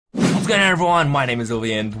going on, everyone? My name is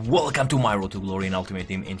Ovi and welcome to my Road to Glory and Ultimate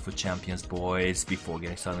Team in Futchampions, boys. Before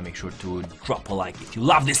getting started, make sure to drop a like if you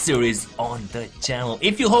love this series on the channel.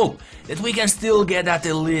 If you hope that we can still get that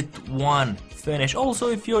Elite 1 finish. Also,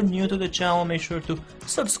 if you're new to the channel, make sure to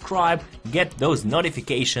subscribe, get those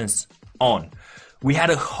notifications on. We had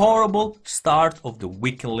a horrible start of the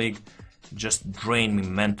Weekend League. Just drained me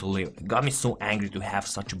mentally. It got me so angry to have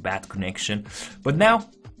such a bad connection. But now,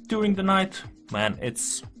 during the night, man,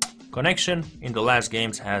 it's connection in the last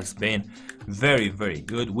games has been very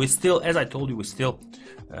good. We still, as I told you, we still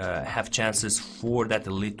have chances for that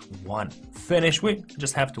Elite 1 finish. We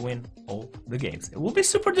just have to win all the games. It will be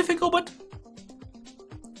super difficult, but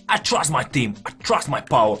I trust my team, I trust my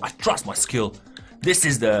power, I trust my skill. This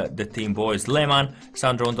is the team, boys. Lehmann,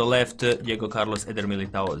 Sandro on the left, Diego Carlos, Eder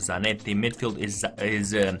Militao, Zanetti. Midfield is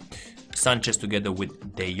Sanchez together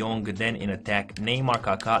with De Jong. Then in attack, Neymar,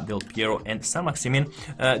 Kaká, Del Piero, and San Maximin.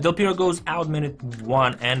 Del Piero goes out minute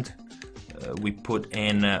 1, and we put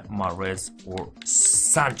in Mahrez or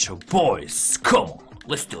Sancho. Boys, come on,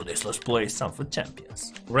 let's do this. Let's play some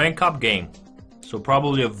Futchampions. Rank up game, so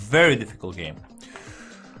probably a very difficult game.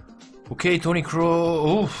 Okay, Toni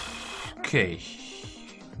Kroos. Okay.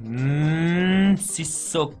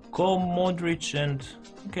 Sissoko, Modric, and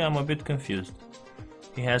okay, I'm a bit confused.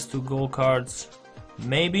 He has 2 gold cards.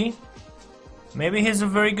 Maybe he's a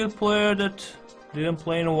very good player that didn't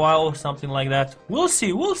play in a while or something like that. We'll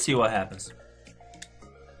see what happens.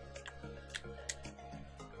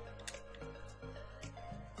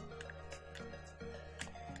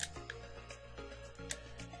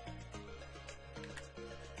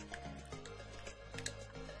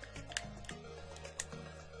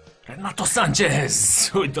 Renato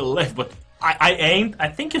Sanchez with the left, but I aimed, I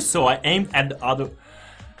think you saw, I aimed at the other.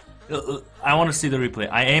 I want to see the replay.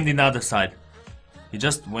 I aimed in the other side. He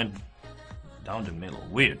just went down the middle.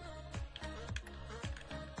 Weird.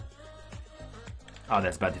 Oh,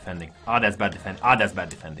 that's bad defending. Oh, that's bad defending. Oh, that's bad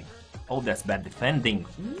defending. Oh, that's bad defending.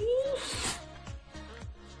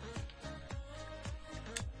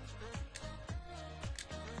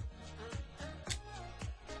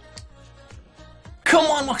 Come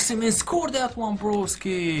on, Maximin, score that one,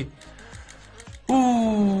 broski.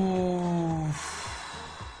 Ooh.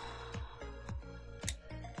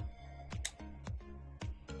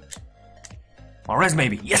 Mahrez,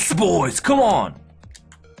 maybe. Yes, boys, come on.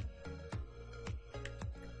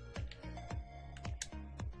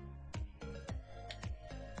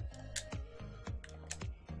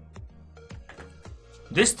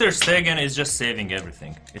 This Ter Stegen is just saving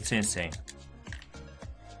everything. It's insane.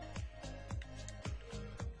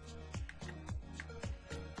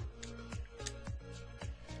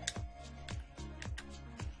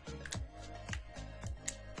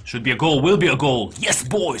 Should be a goal, will be a goal. Yes,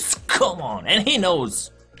 boys, come on. And he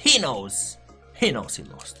knows he lost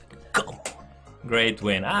it. Come on. Great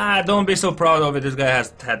win. Ah, don't be so proud of it. This guy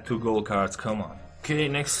has had 2 gold cards. Come on. Okay,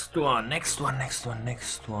 next one.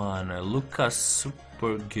 Lucas,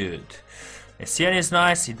 super good. Essien is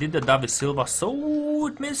nice. He did the David Silva, so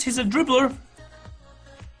it means he's a dribbler.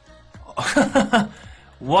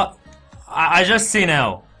 What? I just see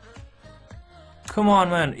now. Come on,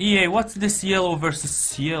 man. EA, what's this yellow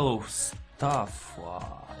versus yellow stuff?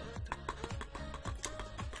 Wow.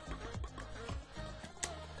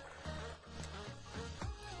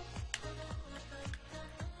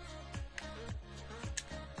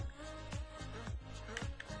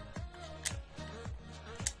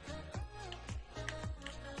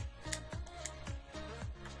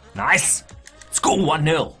 Nice! Let's go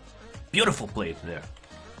 1-0. Beautiful play there.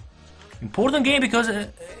 Important game because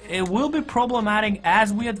it will be problematic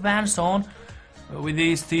as we advance on with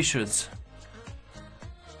these t-shirts.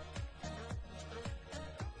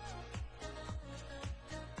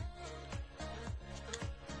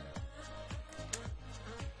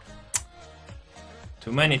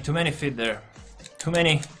 Too many feet there. Too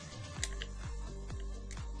many.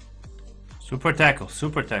 Super tackle,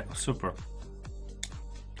 super.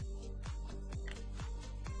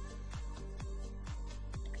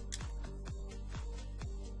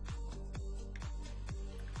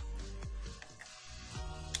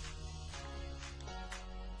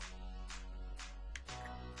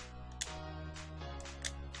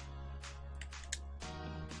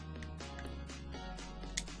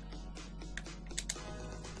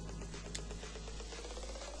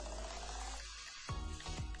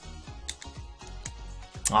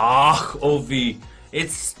 Ah, OV.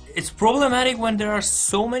 It's problematic when there are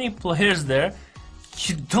so many players there.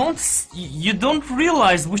 You don't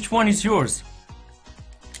realize which one is yours.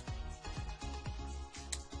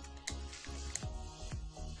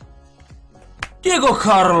 Diego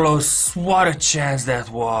Carlos, what a chance that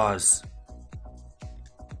was.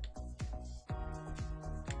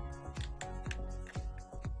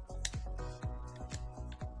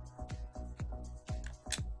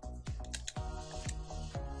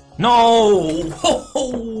 No!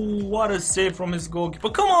 Oh, what a save from his goalkeeper.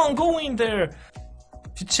 Come on, go in there.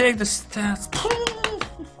 If you check the stats.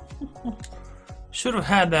 Should have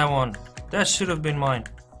had that one. That should have been mine.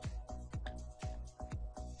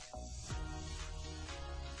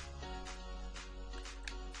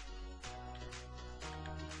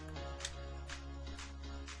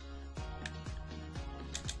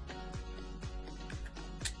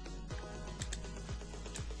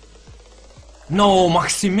 No,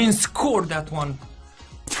 Maximin scored that one.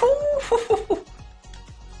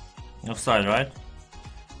 Offside, right?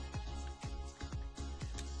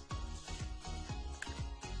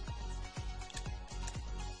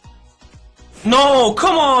 No,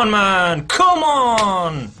 come on, man! Come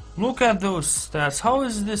on! Look at those stats. How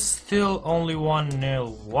is this still only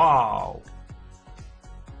 1-0? Wow.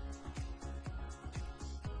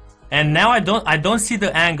 And now I don't see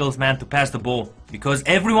the angles, man, to pass the ball. Because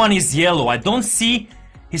everyone is yellow. I don't see...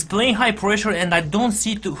 He's playing high pressure and I don't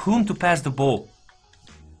see to whom to pass the ball.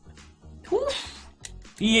 Oof.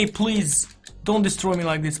 EA, please. Don't destroy me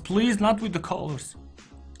like this. Please, not with the colors.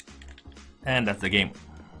 And that's the game.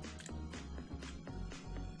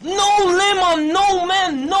 No, Lemon! No,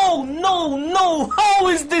 man! No, no, no! How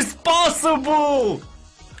is this possible?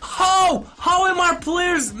 How? How am our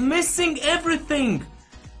players missing everything?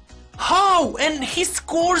 How? And he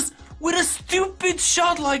scores with a stupid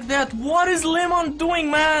shot like that. What is Lemon doing,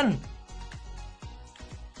 man?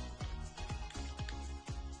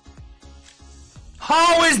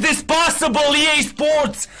 How is this possible, EA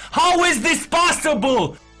Sports? How is this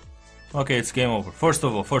possible? Okay, it's game over. First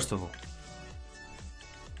of all.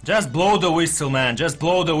 Just blow the whistle, man. Just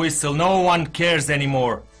blow the whistle. No one cares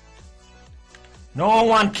anymore. No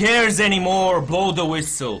one cares anymore. Blow the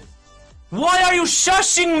whistle. Why are you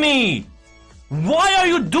shushing me? Why are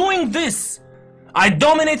you doing this? I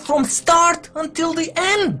dominate from start until the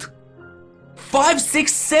end. 5,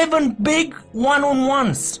 6, 7 big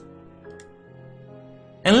one-on-ones.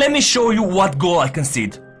 And let me show you what goal I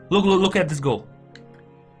concede. Look at this goal.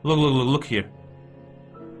 Look here.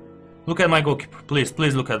 Look at my goalkeeper.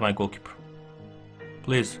 Please look at my goalkeeper.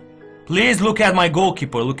 Please look at my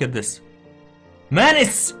goalkeeper. Look at this. Man,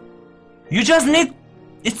 you just need...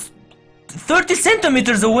 It's 30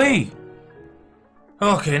 centimeters away.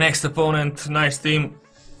 Okay, next opponent. Nice team.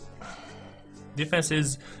 Defense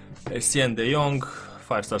is Essien De Jong,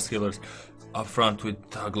 5-star skillers. Up front with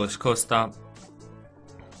Douglas Costa.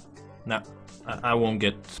 Nah, I won't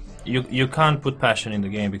get... You can't put passion in the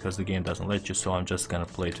game because the game doesn't let you, so I'm just gonna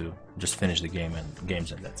play to just finish the game and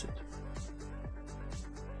games and that's it.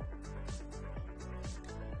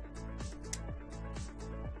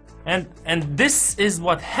 And this is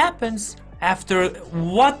what happens after...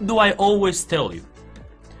 What do I always tell you?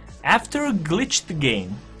 After a glitched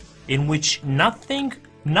game in which nothing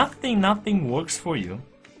works for you,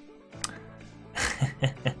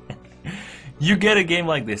 you get a game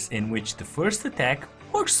like this in which the first attack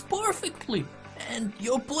works perfectly and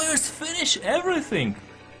your players finish everything.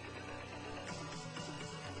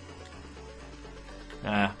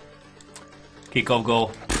 Kickoff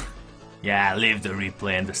goal. Yeah, leave the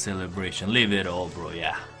replay and the celebration. Leave it all, bro,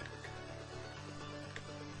 yeah.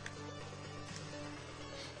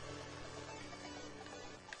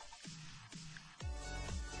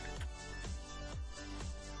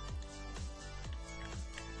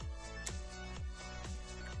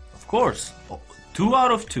 Of course. 2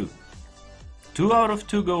 out of 2. 2 out of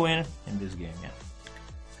 2 go in this game,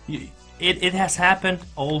 yeah. It has happened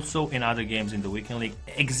also in other games in the Weekend League.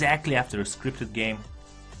 Exactly after a scripted game,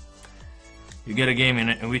 you get a game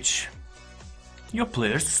in which your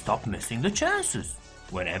players stop missing the chances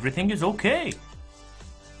when everything is okay.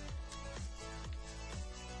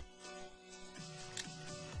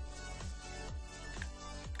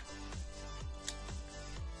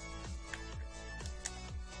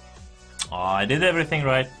 Oh, I did everything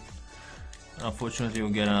right. Unfortunately,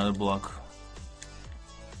 we'll get another block.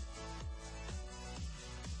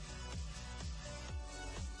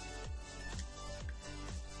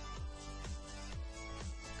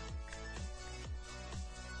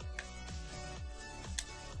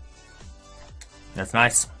 That's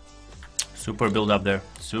nice. Super build up there.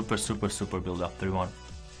 Super build up. 3-1.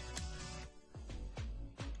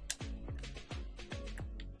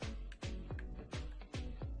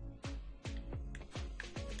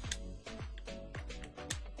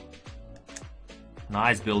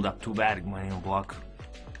 Nice build up. Too bad money on block.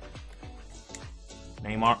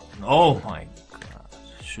 Neymar. Oh my god.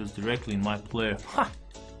 Shoots directly in my player. Ha!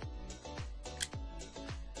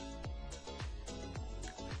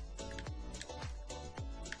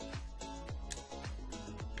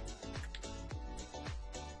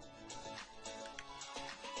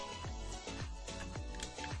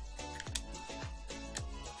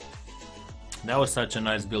 That was such a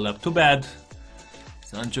nice build up. Too bad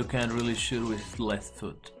Sancho can't really shoot with left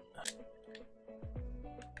foot.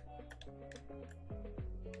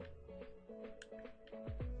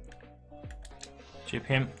 Chip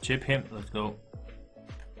him, let's go.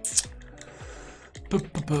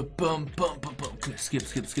 Skip.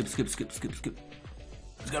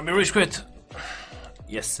 It's gonna be rich quit.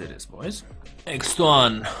 Yes, it is, boys. Next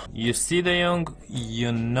one. You see De Jong?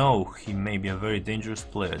 You know he may be a very dangerous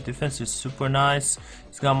player. Defense is super nice.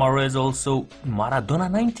 He's got Mahrez also. Maradona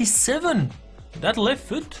 97. That left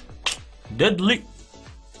foot. Deadly.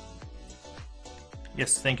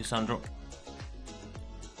 Yes, thank you, Sandro.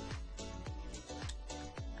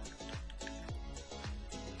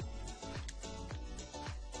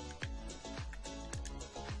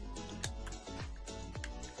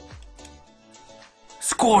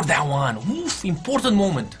 Scored that one! Oof, important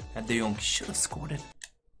moment at De Jong. Should have scored it.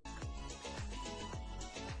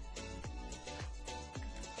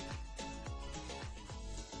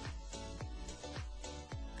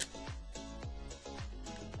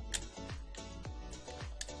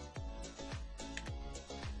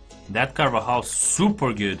 That Carvajal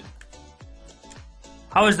super good.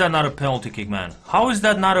 How is that not a penalty kick, man? How is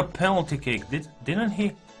that not a penalty kick? Didn't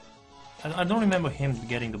he? I don't remember him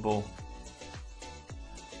getting the ball.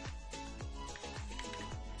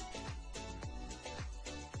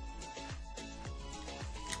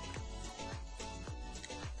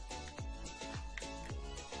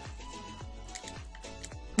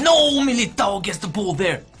 No, Militao gets the ball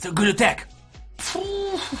there. It's a good attack.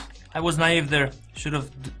 I was naive there. Should have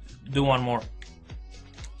do one more.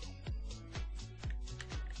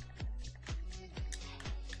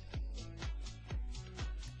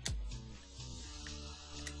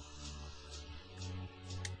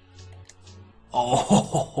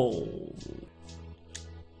 Oh.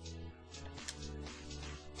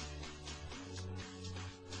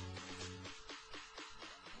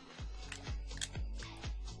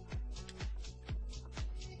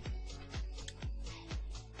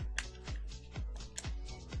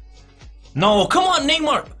 No, come on,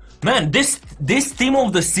 Neymar! Man, this team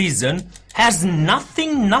of the season has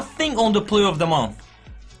nothing on the player of the month.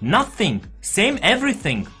 Nothing. Same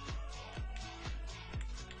everything.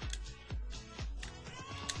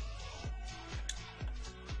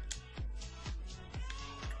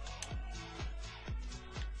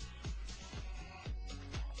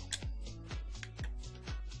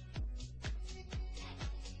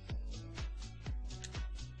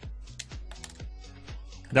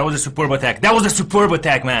 That was a superb attack. That was a superb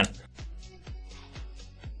attack, man.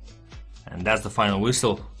 And that's the final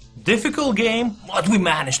whistle. Difficult game, but we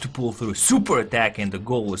managed to pull through. Super attack and the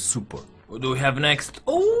goal was super. What do we have next?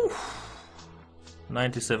 Oh,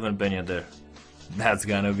 97 Benya there. That's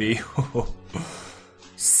gonna be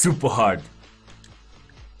super hard.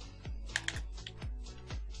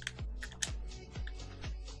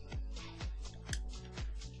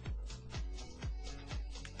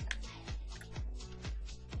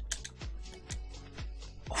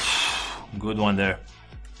 Good one there.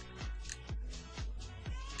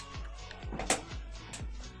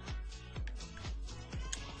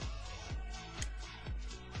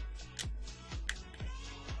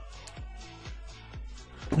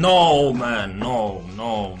 No, man, no,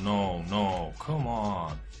 come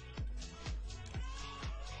on.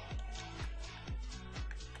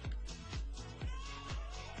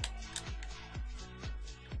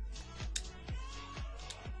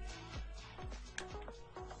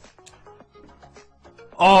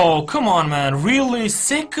 Oh, come on, man. Really?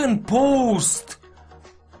 Second post.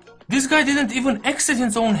 This guy didn't even exit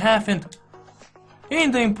his own half, and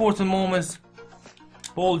in the important moments,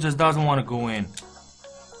 ball just doesn't want to go in.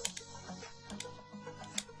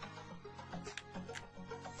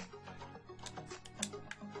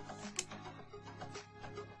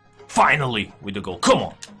 Finally, with the goal. Come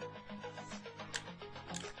on.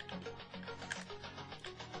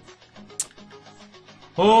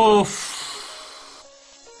 Oh.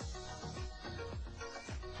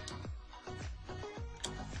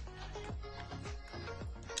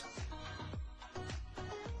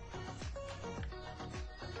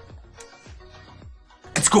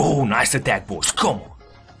 Let's go! Nice attack, boys. Come on.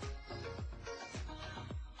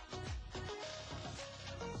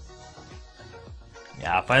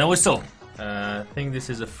 Yeah, final whistle. I think this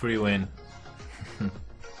is a free win.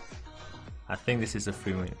 I think this is a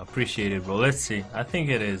free win. Appreciate it, bro. Let's see. I think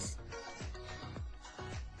it is.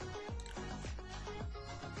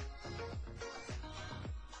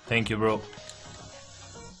 Thank you, bro.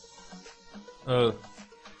 Oh.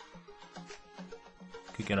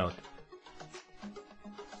 Kick it out.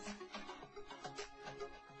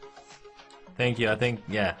 Thank you. I think,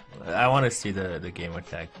 yeah. I want to see the gamer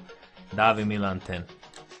tag. Davi Milan 10.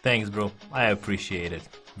 Thanks, bro. I appreciate it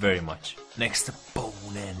very much. Next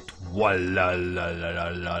opponent. Walla la la la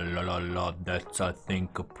la la la la. That's, I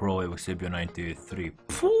think, a pro Eusebio 93.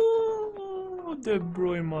 Pooh, De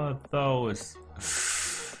Bruyne Matthaus.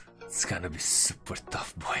 It's gonna be super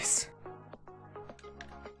tough, boys.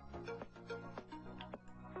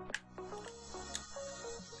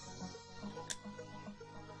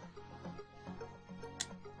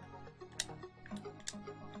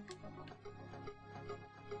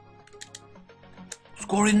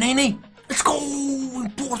 Scoring Nene! Let's go!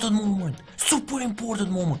 Important moment! Super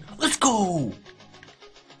important moment! Let's go!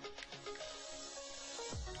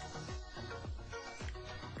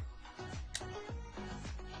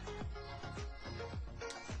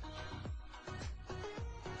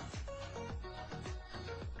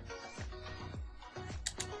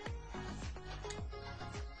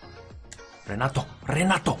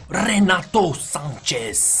 Renato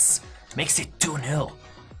Sanchez makes it 2-0.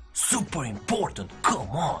 Super important, come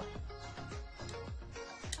on!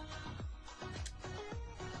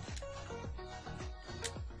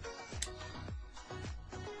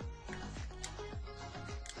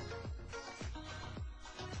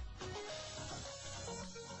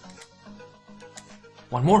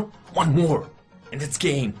 One more, and it's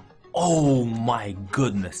game. Oh my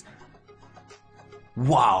goodness.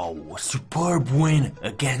 Wow, a superb win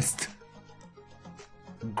against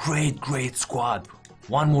great squad.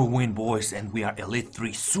 One more win, boys, and we are Elite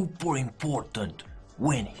 3. Super important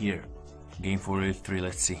win here. Game for Elite 3,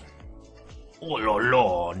 let's see. Oh la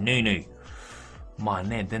la, Nene.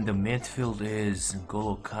 Mane, then the midfield is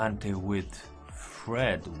N'Golo Kante with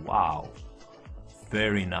Fred. Wow.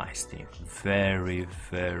 Very nice team. Very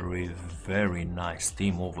nice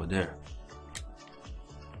team over there.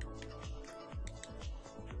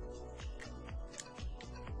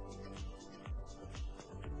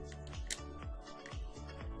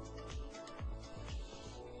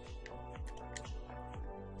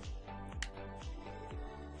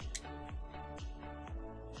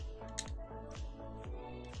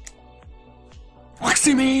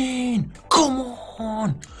 Maximin! Come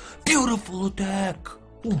on! Beautiful attack!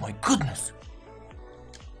 Oh my goodness!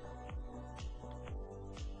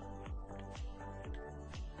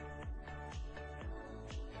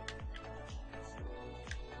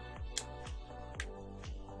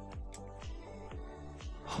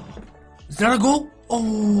 Is that a goal?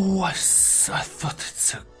 Oh, I thought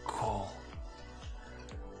it's a goal.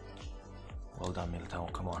 Well done,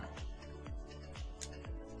 Militao, come on.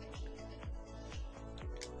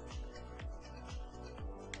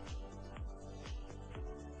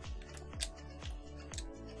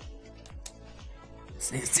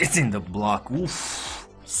 It's in the block. Oof.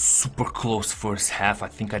 Super close first half. I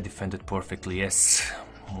think I defended perfectly. Yes,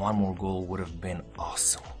 one more goal would have been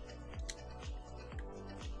awesome.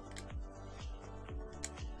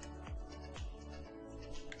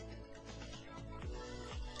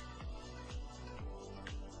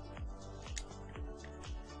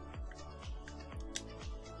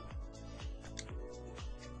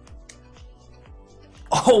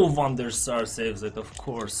 Oh, Van der Sar saves it, of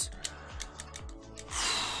course.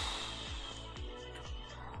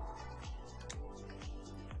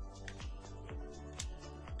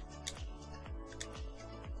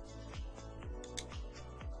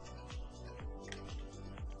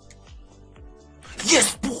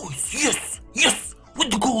 Yes, boys! Yes!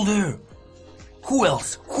 With the goal there! Who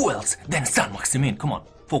else? Then San Maximin. Come on.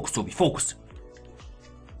 Focus, Toby. Focus.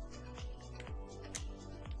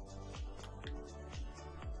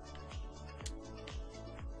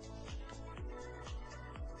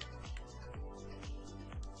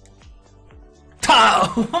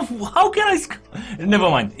 How can I score? Never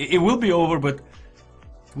mind. It will be over, but...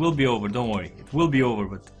 It will be over. Don't worry. It will be over,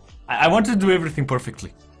 but... I want to do everything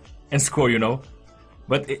perfectly. And score, you know?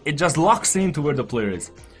 But it just locks into where the player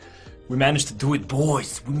is. We managed to do it,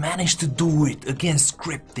 boys. We managed to do it against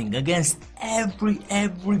scripting, against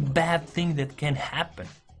every bad thing that can happen.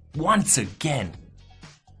 Once again.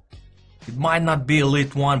 It might not be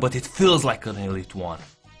Elite 1, but it feels like an Elite 1.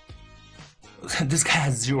 This guy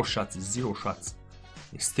has 0 shots, 0 shots.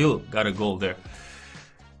 He still got a goal there.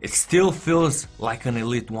 It still feels like an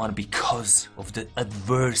Elite 1 because of the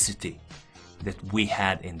adversity that we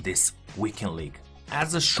had in this weekend league.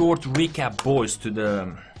 as a short recap, boys, to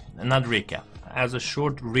the not recap, as a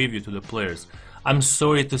short review to the players. I'm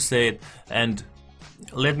sorry to say it, and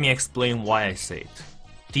let me explain why I say it.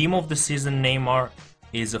 Team of the season Neymar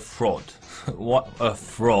is a fraud. What a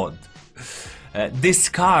fraud! This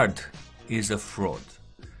card is a fraud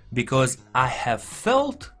because I have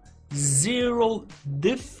felt zero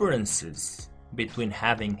differences between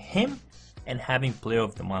having him and having Player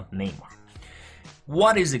of the Month Neymar.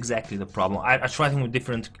 What is exactly the problem? I tried him with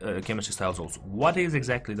different chemistry styles also. What is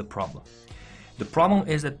exactly the problem? The problem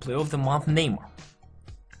is that Player of the Month Neymar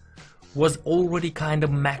was already kind of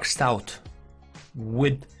maxed out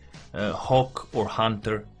with Hawk or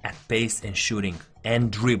Hunter at pace and shooting and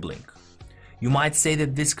dribbling. You might say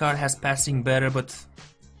that this card has passing better, but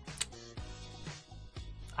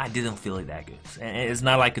I didn't feel it that good. And it's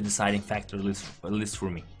not like a deciding factor, at least for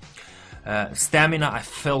me. Stamina, I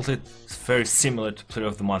felt it very similar to Player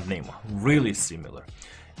of the Month Neymar, really similar.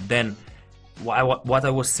 Then, what I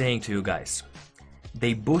was saying to you guys,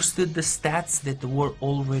 they boosted the stats that were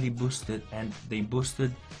already boosted, and they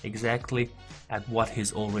boosted exactly at what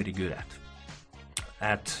he's already good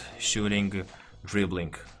at shooting,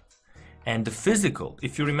 dribbling, and the physical.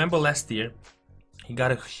 If you remember last year, he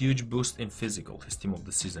got a huge boost in physical, his team of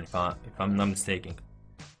the season, if I'm not mistaken.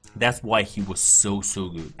 That's why he was so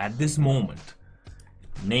good. At this moment,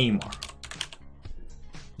 Neymar,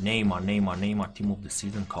 team of the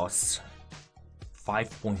season costs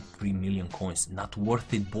 5.3 million coins. Not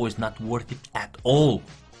worth it, boys, not worth it at all.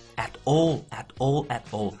 At all.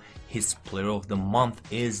 His Player of the Month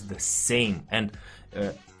is the same. And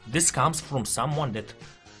this comes from someone that,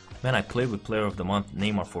 man, I played with Player of the Month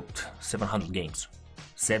Neymar for 700 games.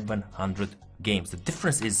 700 games. The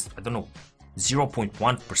difference is, I don't know,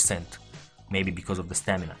 0.1%, maybe because of the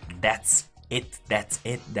stamina. That's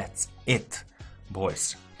it,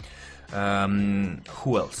 boys.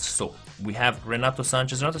 Who else? So we have Renato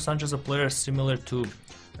Sanchez. Renato Sanchez, a player similar to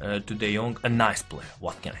De Jong, a nice player.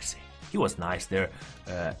 What can I say? He was nice there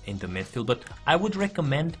in the midfield, but I would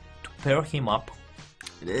recommend to pair him up.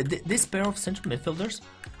 This pair of central midfielders,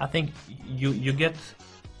 I think you get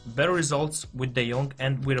better results with De Jong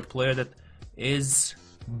and with a player that is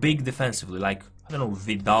big defensively, like, I don't know,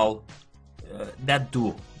 Vidal, that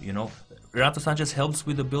duo, you know. Renato Sanchez helps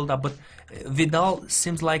with the build-up, but Vidal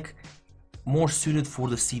seems like more suited for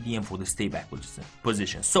the CDM, for the stay-back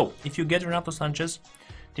position. So, if you get Renato Sanchez,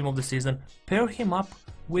 team of the season, pair him up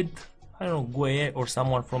with, I don't know, Gueye or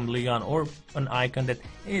someone from Ligue 1, or an icon that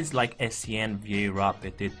is like SCN, Vieira,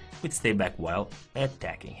 Petit, with stay back while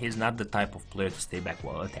attacking. He's not the type of player to stay back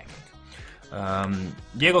while attacking.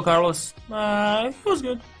 Diego Carlos, he was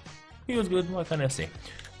good. What can I say?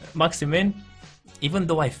 Maximin, even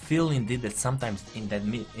though I feel indeed that sometimes in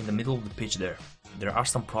the middle of the pitch there are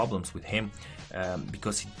some problems with him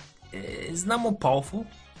because he is not more powerful.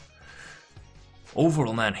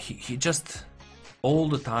 Overall, man, he just all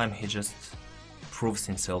the time he just proves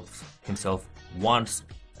himself once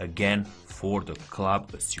again for the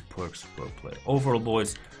club, a superb player. Overall,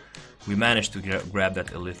 boys, we managed to grab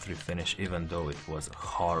that Elite 3 finish, even though it was a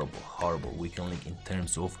horrible weekend link in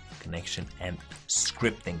terms of connection and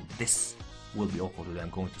scripting. This will be all for today. I'm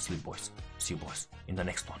going to sleep, boys. See you, boys, in the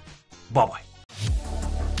next one. Bye bye.